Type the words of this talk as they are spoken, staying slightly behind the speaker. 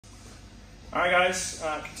All right, guys,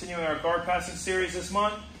 continuing our guard passing series this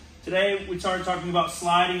month. Today, we started talking about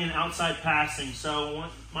sliding and outside passing. So,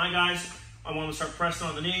 my guys, I want to start pressing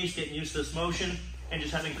on the knees, getting used to this motion, and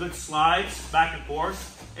just having good slides back and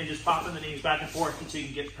forth, and just popping the knees back and forth until you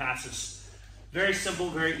can get passes. Very simple,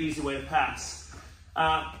 very easy way to pass.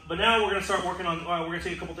 But now we're going to start working on, we're going to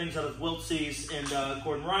take a couple things out of Wiltsey's and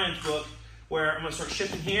Gordon Ryan's book, where I'm going to start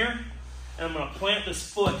shifting here, and I'm going to plant this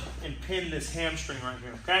foot and pin this hamstring right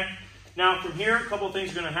here, okay? Now, from here, a couple of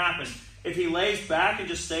things are going to happen. If he lays back and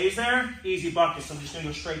just stays there, easy buckets. So I'm just going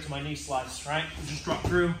to go straight to my knee slice, right? And just drop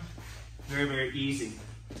through. Very, very easy.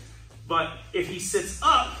 But if he sits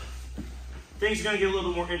up, things are going to get a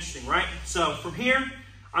little bit more interesting, right? So from here,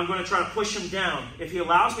 I'm going to try to push him down. If he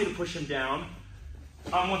allows me to push him down,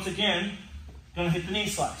 I'm once again going to hit the knee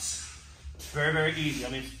slice. Very, very easy. I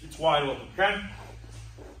mean, it's wide open, okay?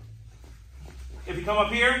 If you come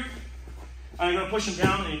up here, I'm going to push him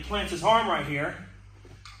down and he plants his arm right here.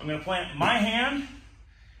 I'm going to plant my hand.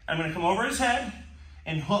 I'm going to come over his head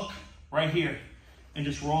and hook right here and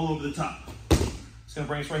just roll over the top. It's going to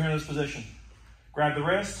bring us right here in this position. Grab the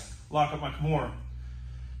wrist, lock up my Kimura.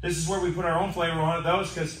 This is where we put our own flavor on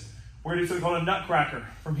those because we're going to do something called a Nutcracker.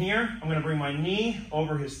 From here, I'm going to bring my knee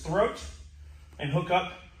over his throat and hook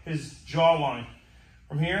up his jawline.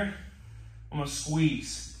 From here, I'm going to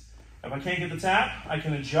squeeze. If I can't get the tap, I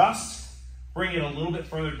can adjust. Bring it a little bit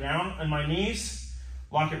further down on my knees,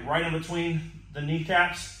 lock it right in between the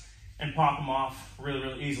kneecaps, and pop them off really,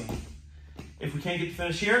 really easily. If we can't get the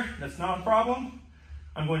finish here, that's not a problem.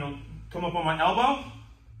 I'm going to come up on my elbow.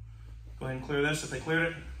 Go ahead and clear this if they cleared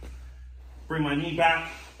it. Bring my knee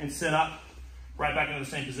back and sit up, right back into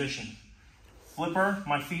the same position. Flipper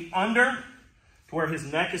my feet under to where his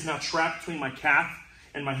neck is now trapped between my calf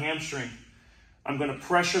and my hamstring. I'm going to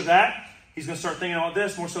pressure that. He's going to start thinking about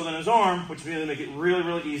this more so than his arm, which is going to make it really,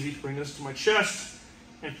 really easy to bring this to my chest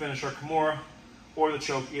and finish our Kimura or the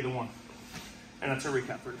choke, either one. And that's our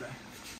recap for today.